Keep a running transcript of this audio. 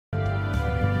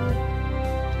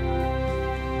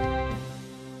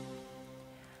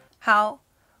好，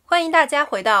欢迎大家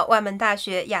回到万门大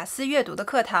学雅思阅读的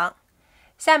课堂。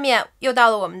下面又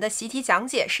到了我们的习题讲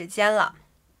解时间了。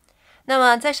那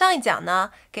么在上一讲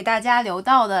呢，给大家留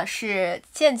到的是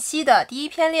剑7的第1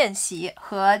篇练习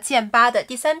和剑8的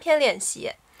第3篇练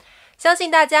习。相信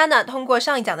大家呢，通过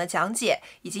上一讲的讲解，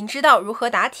已经知道如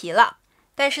何答题了。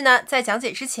但是呢，在讲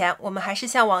解之前，我们还是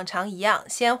像往常一样，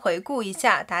先回顾一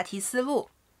下答题思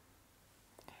路。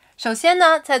首先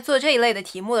呢，在做这一类的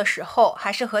题目的时候，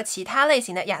还是和其他类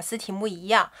型的雅思题目一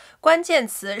样，关键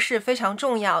词是非常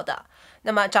重要的。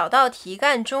那么找到题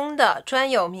干中的专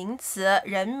有名词、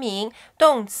人名、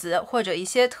动词或者一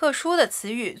些特殊的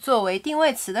词语作为定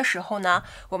位词的时候呢，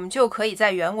我们就可以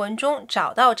在原文中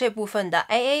找到这部分的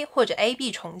AA 或者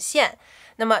AB 重现。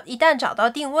那么一旦找到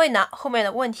定位呢，后面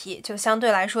的问题就相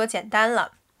对来说简单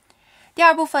了。第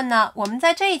二部分呢，我们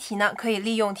在这一题呢，可以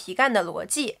利用题干的逻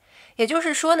辑。也就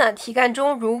是说呢，题干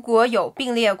中如果有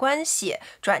并列关系、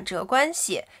转折关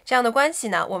系这样的关系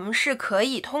呢，我们是可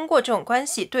以通过这种关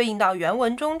系对应到原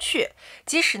文中去。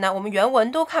即使呢我们原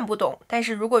文都看不懂，但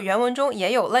是如果原文中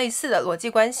也有类似的逻辑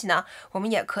关系呢，我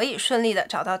们也可以顺利的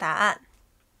找到答案。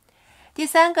第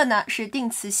三个呢是定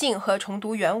词性和重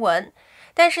读原文。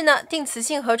但是呢，定词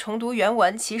性和重读原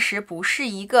文其实不是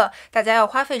一个大家要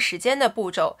花费时间的步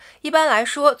骤。一般来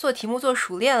说，做题目做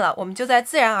熟练了，我们就在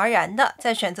自然而然的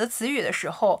在选择词语的时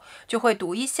候，就会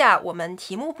读一下我们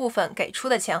题目部分给出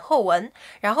的前后文，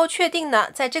然后确定呢，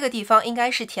在这个地方应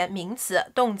该是填名词、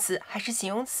动词还是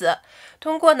形容词。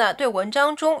通过呢对文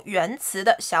章中原词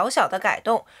的小小的改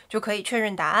动，就可以确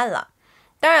认答案了。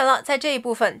当然了，在这一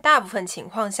部分，大部分情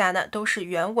况下呢，都是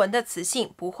原文的词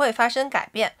性不会发生改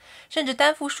变，甚至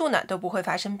单复数呢都不会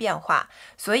发生变化，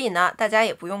所以呢，大家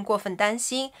也不用过分担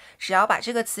心，只要把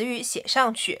这个词语写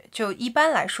上去，就一般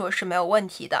来说是没有问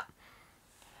题的。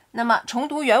那么重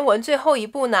读原文最后一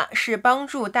步呢，是帮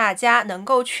助大家能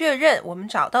够确认我们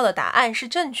找到的答案是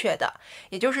正确的。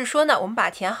也就是说呢，我们把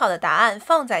填好的答案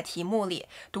放在题目里，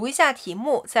读一下题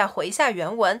目，再回一下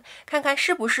原文，看看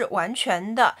是不是完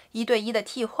全的1对1的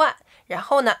替换，然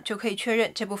后呢，就可以确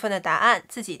认这部分的答案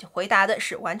自己回答的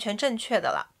是完全正确的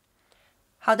了。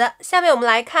好的，下面我们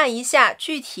来看一下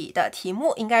具体的题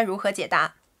目应该如何解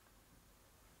答。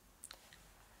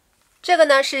这个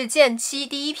呢是剑7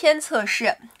第1篇测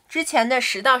试。之前的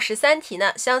10到13题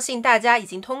呢，相信大家已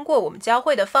经通过我们教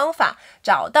会的方法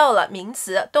找到了名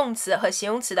词、动词和形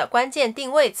容词的关键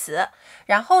定位词，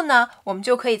然后呢，我们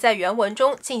就可以在原文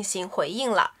中进行回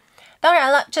应了。当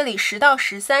然了，这里10到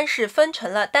13是分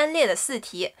成了单列的4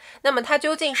题，那么它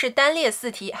究竟是单列4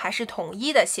题还是统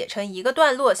一的写成一个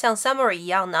段落像 summary 一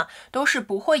样呢，都是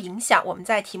不会影响我们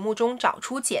在题目中找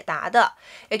出解答的。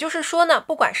也就是说呢，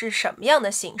不管是什么样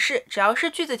的形式，只要是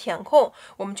句子填空，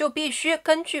我们就必须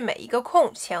根据每一个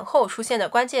空前后出现的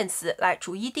关键词来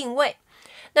逐一定位。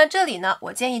那这里呢，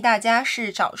我建议大家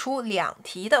是找出2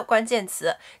题的关键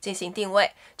词进行定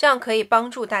位，这样可以帮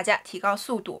助大家提高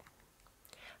速度。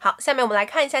好，下面我们来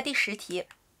看一下第10题。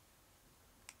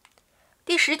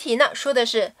第10题呢，说的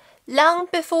是 Long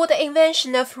before the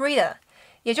invention of radar，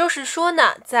 也就是说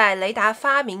呢，在雷达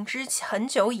发明之很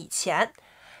久以前。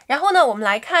然后呢，我们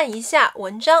来看一下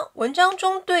文章，文章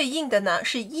中对应的呢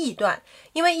是译段，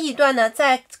因为译段呢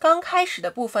在刚开始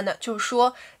的部分呢，就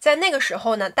说在那个时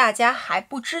候呢，大家还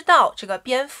不知道这个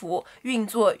蝙蝠运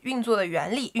作的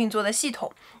原理、运作的系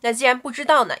统。那既然不知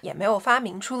道呢，也没有发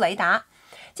明出雷达。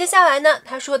接下来呢，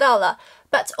他说到了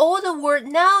But all the world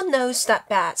now knows that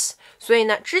bats， 所以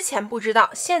呢，之前不知道，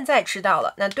现在知道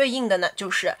了。那对应的呢，就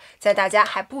是在大家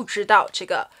还不知道这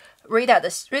个 radar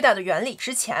的原理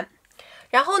之前。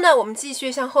然后呢，我们继续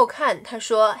向后看，他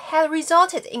说 had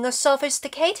resulted in a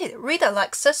sophisticated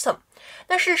radar-like system。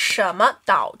那是什么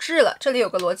导致了？这里有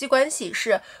个逻辑关系，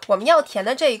是我们要填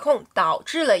的这一空导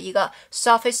致了一个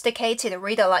sophisticated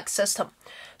radar-like system。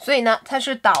所以呢，它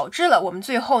是导致了我们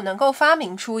最后能够发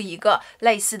明出一个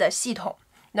类似的系统。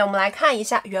那我们来看一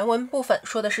下原文部分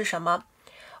说的是什么。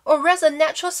Or rather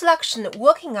natural selection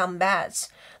working on bats。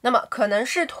那么可能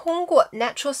是通过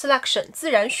natural selection 自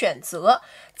然选择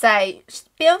在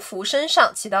蝙蝠身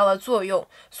上起到了作用，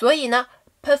所以呢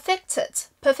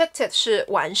perfected 是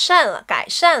完善了、改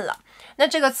善了。那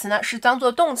这个词呢是当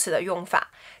做动词的用法。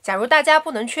假如大家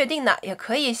不能确定呢，也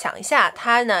可以想一下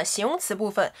它呢形容词部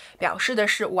分表示的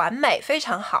是完美、非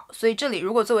常好，所以这里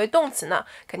如果作为动词呢，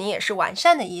肯定也是完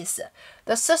善的意思。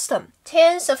The system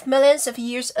tens of millions of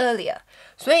years earlier。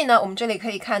所以呢，我们这里可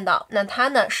以看到，那它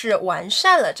呢是完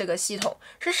善了这个系统。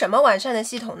是什么完善的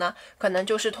系统呢？可能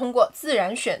就是通过自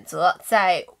然选择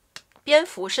在蝙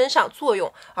蝠身上作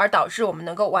用，而导致我们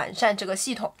能够完善这个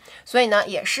系统。所以呢，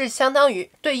也是相当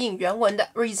于对应原文的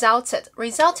resulted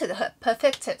和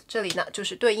perfected， 这里呢就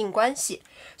是对应关系。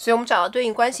所以我们找到对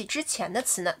应关系之前的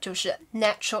词呢，就是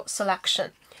natural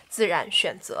selection， 自然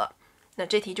选择。那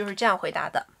这题就是这样回答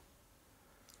的。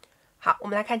好，我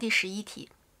们来看第11题。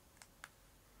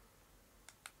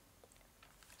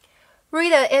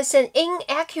Reader is an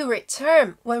inaccurate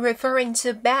term when referring to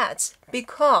bats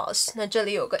because 那这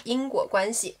里有个因果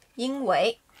关系，因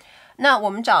为。那我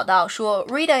们找到说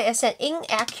reader is an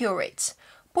inaccurate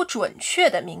不准确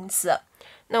的名词。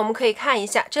那我们可以看一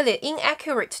下，这里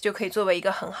inaccurate 就可以作为一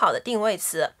个很好的定位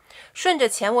词。顺着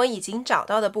前文已经找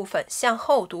到的部分向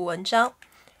后读文章。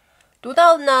读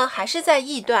到呢，还是在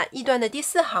译段，译段的第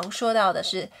4行说到的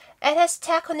是 It is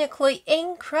technically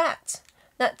incorrect。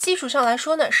那技术上来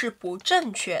说呢，是不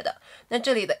正确的。那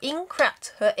这里的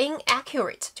incorrect 和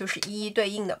inaccurate 就是一一对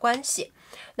应的关系。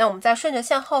那我们再顺着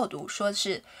向后读，说的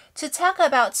是 To talk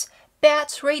about bat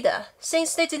reader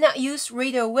since they did not use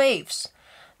reader waves。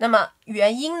那么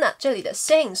原因呢，这里的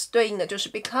since 对应的就是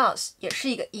because， 也是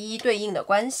一个一一对应的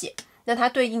关系。那它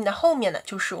对应的后面呢，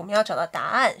就是我们要找到答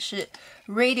案是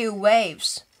radio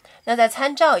waves。那再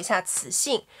参照一下词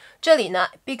性，这里呢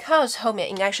because 后面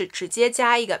应该是直接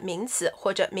加一个名词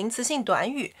或者名词性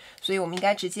短语，所以我们应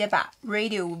该直接把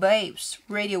radio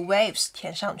waves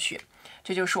填上去，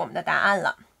这就是我们的答案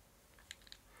了。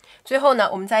最后呢，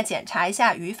我们再检查一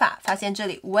下语法，发现这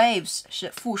里 waves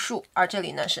是复数，而这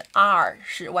里呢是 are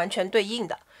是完全对应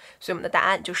的，所以我们的答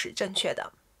案就是正确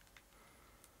的。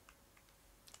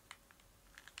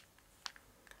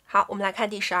好，我们来看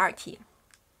第12题。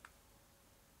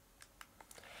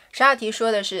12题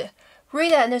说的是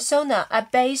Radar and sonar are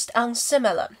based on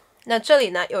similar。 那这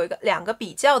里呢有两个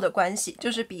比较的关系，就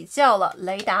是比较了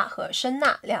雷达和声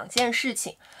呐两件事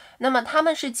情。那么它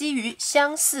们是基于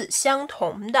相似相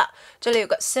同的，这里有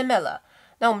个 similar，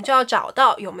 那我们就要找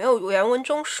到有没有原文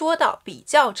中说到比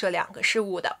较这两个事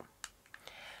物的。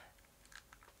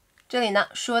这里呢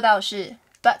说到是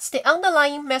But the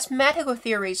underlying mathematical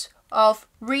theories of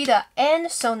radar and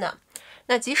sonar。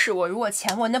那即使我如果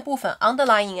前文的部分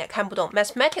underlying 也看不懂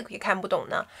mathematical 也看不懂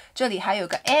呢，这里还有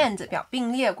个 and 表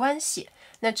并列关系，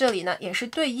那这里呢也是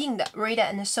对应的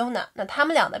radar and sonar， 那它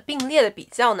们俩的并列的比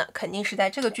较呢肯定是在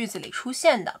这个句子里出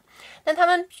现的。那它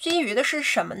们基于的是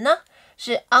什么呢？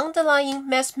是 underlying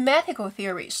mathematical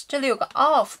theories， 这里有个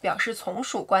of 表示从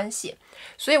属关系，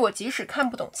所以我即使看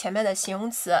不懂前面的形容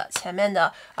词前面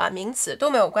的名词都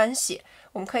没有关系。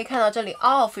我们可以看到这里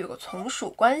of 有个从属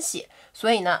关系，所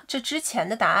以呢这之前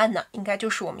的答案呢应该就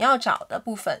是我们要找的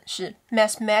部分是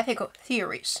mathematical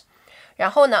theories。 然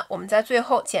后呢我们在最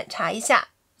后检查一下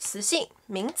词性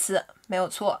名词没有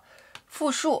错，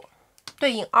复数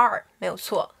对应 are 没有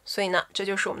错，所以呢这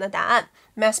就是我们的答案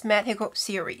mathematical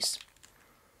theories。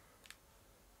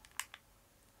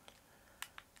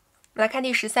 我们来看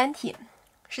第13题。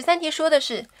13题说的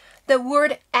是 The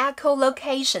word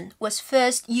echolocation was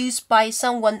first used by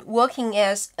someone working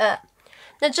as a。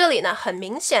 那这里呢很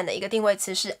明显的一个定位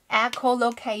词是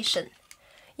echolocation，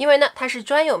 因为呢它是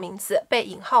专有名词，被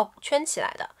引号圈起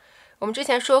来的。我们之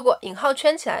前说过，引号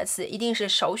圈起来的词一定是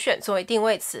首选作为定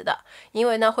位词的，因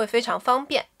为呢会非常方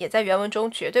便，也在原文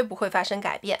中绝对不会发生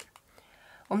改变。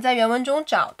我们在原文中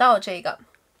找到这个，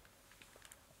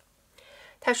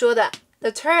他说的 The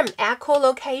term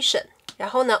echolocation， 然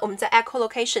后呢我们在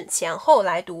echolocation 前后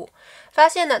来读，发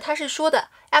现呢他是说的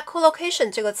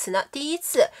echolocation 这个词呢第一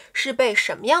次是被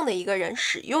什么样的一个人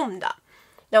使用的。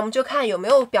那我们就看有没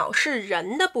有表示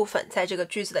人的部分在这个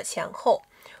句子的前后。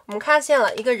我们看见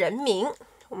了一个人名，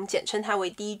我们简称它为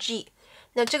DG。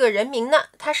 那这个人名呢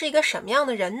他是一个什么样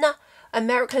的人呢？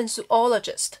 American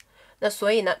zoologist。 那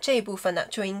所以呢这一部分呢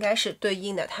就应该是对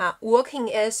应的他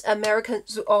working as American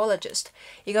zoologist，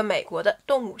 一个美国的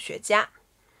动物学家。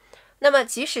那么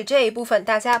即使这一部分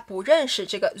大家不认识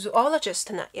这个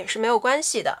zoologist 呢也是没有关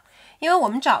系的，因为我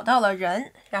们找到了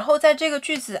人，然后在这个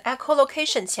句子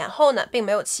echolocation 前后呢并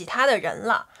没有其他的人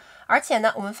了，而且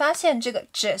呢我们发现这个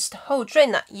gist 后缀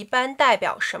呢一般代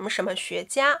表什么什么学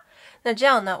家，那这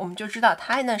样呢我们就知道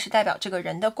它呢是代表这个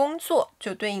人的工作，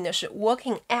就对应的是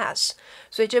working as，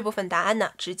 所以这部分答案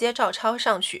呢直接照抄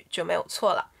上去就没有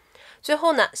错了。最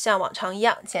后呢像往常一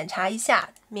样检查一下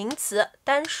名词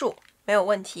单数没有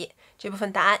问题，这部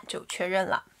分答案就确认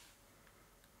了。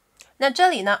那这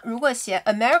里呢如果写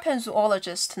American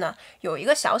zoologist 呢有一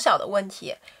个小小的问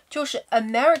题，就是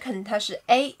American 它是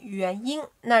A 元音，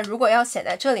那如果要写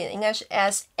在这里呢应该是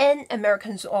as an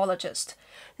American zoologist，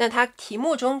 那它题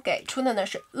目中给出的呢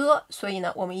是所以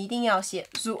呢我们一定要写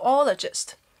zoologist。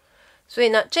所以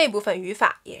呢，这部分语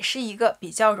法也是一个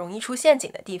比较容易出陷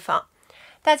阱的地方。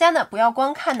大家呢不要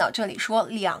光看到这里说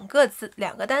2个字、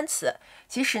2个单词，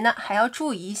其实呢还要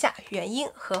注意一下元音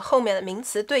和后面的名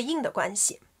词对应的关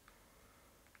系。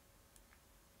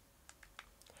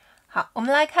好，我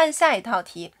们来看下一套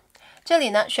题。这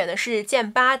里呢选的是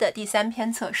剑8的第3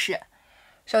篇测试。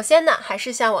首先呢还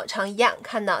是像往常一样，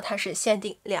看到它是限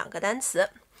定2个单词。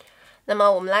那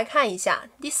么我们来看一下，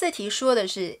第4题说的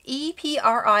是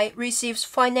EPRI receives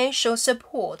financial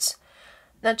support。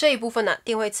那这一部分呢，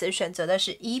定位词选择的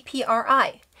是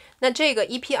EPRI。那这个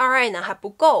EPRI 呢还不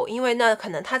够，因为呢可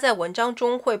能它在文章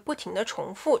中会不停的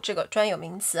重复这个专有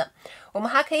名词。我们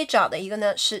还可以找的一个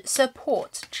呢是 support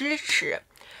支持。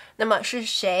那么是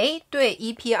谁对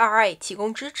EPRI 提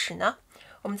供支持呢？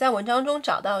我们在文章中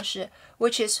找到是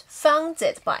which is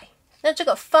funded by。那这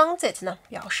个 funded 呢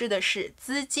表示的是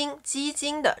资金、基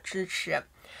金的支持，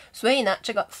所以呢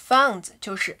这个 fund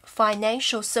就是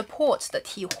financial support 的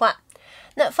替换。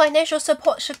那 financial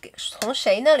support 是从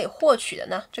谁那里获取的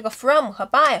呢？这个 from 和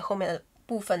by 后面的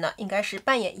部分呢，应该是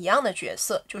扮演一样的角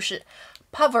色，就是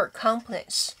power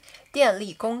companies 电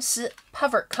力公司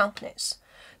power companies。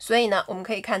所以呢，我们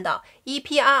可以看到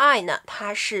EPRI 呢，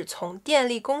它是从电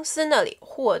力公司那里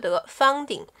获得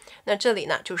funding。那这里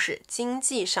呢，就是经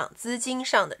济上、资金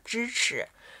上的支持，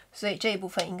所以这一部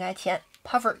分应该填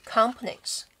power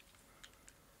companies。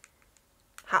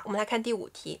好，我们来看第5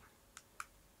题。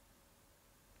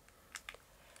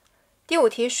第5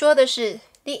题说的是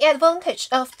The advantage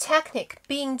of technique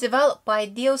being developed by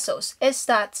DSOs is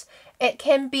that it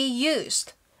can be used。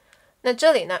 那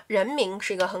这里呢，人名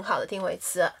是一个很好的定位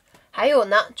词，还有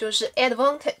呢就是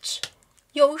advantage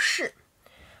优势。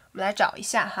我们来找一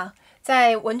下哈，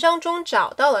在文章中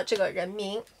找到了这个人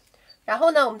名，然后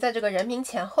呢我们在这个人名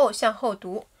前后向后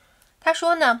读，他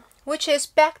说呢 which is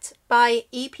backed by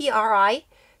EPRI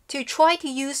to try to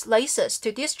use lasers to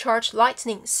discharge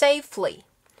lightning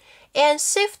safely。And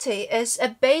safety is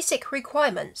a basic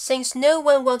requirement since no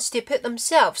one wants to put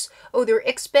themselves or their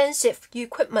expensive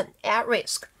equipment at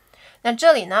risk。 那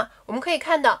这里呢，我们可以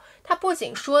看到，它不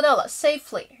仅说到了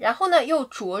safely， 然后呢又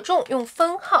着重用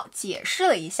分号解释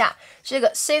了一下，这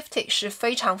个 safety 是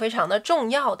非常非常的重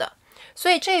要的。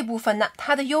所以这一部分呢，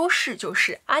它的优势就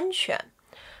是安全。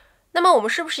那么我们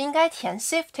是不是应该填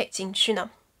safety 进去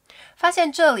呢？发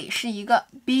现这里是一个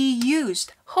be used，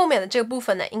 后面的这个部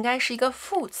分呢应该是一个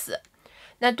副词，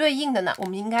那对应的呢我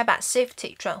们应该把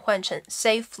safety 转换成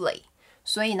safely，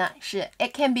 所以呢是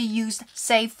it can be used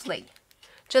safely，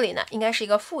 这里呢应该是一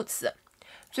个副词。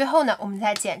最后呢我们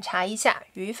再检查一下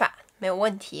语法没有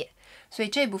问题，所以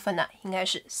这部分呢应该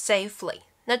是 safely。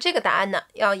 那这个答案呢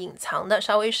要隐藏的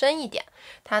稍微深一点，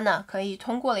它呢可以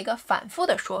通过了一个反复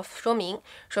的说明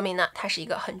呢它是一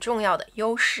个很重要的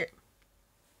优势。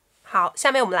好，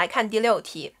下面我们来看第6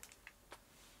题。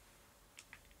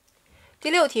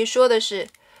第6题说的是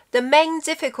The main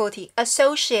difficulty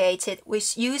associated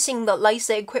with using the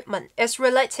laser equipment is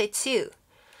related to。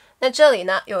 那这里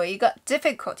呢有一个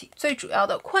difficulty 最主要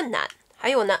的困难，还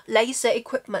有呢 laser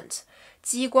equipment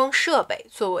激光设备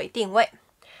作为定位。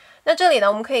那这里呢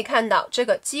我们可以看到这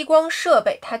个激光设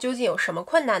备它究竟有什么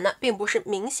困难呢，并不是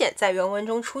明显在原文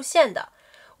中出现的。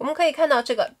我们可以看到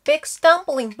这个 big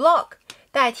stumbling block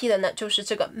代替的呢就是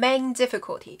这个 main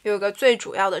difficulty， 有一个最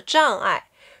主要的障碍。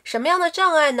什么样的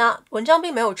障碍呢？文章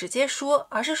并没有直接说，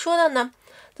而是说的呢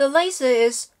The laser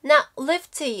is not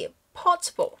lifty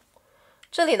portable。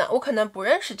 这里呢我可能不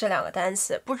认识这2个单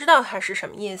词，不知道它是什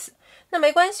么意思。那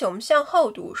没关系，我们向后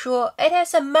读说 It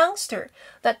is a monster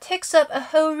that takes up a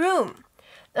whole room。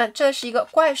 那这是一个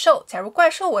怪兽，假如怪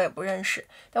兽我也不认识，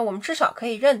但我们至少可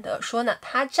以认得说呢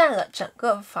它占了整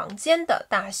个房间的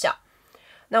大小。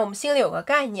那我们心里有个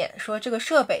概念，说这个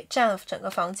设备占了整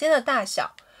个房间的大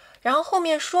小，然后后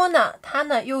面说呢，它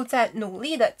呢又在努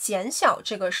力的减小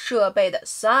这个设备的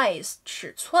size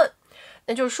尺寸，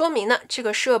那就说明呢这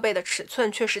个设备的尺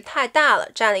寸确实太大了，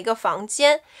占了一个房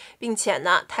间，并且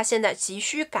呢它现在急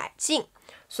需改进，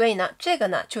所以呢这个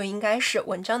呢就应该是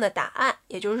文章的答案。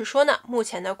也就是说呢，目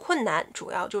前的困难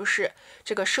主要就是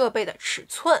这个设备的尺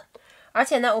寸。而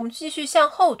且呢我们继续向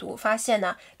后读，发现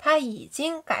呢它已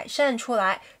经改善出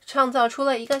来，创造出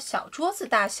了一个小桌子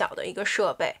大小的一个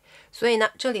设备，所以呢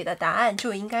这里的答案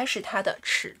就应该是它的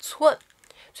尺寸。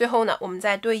最后呢我们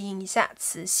再对应一下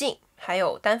词性还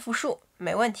有单复数，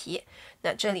没问题。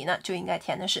那这里呢就应该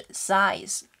填的是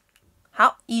size。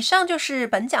 好，以上就是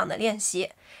本讲的练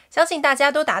习，相信大家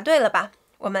都答对了吧？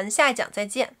我们下一讲再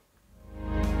见。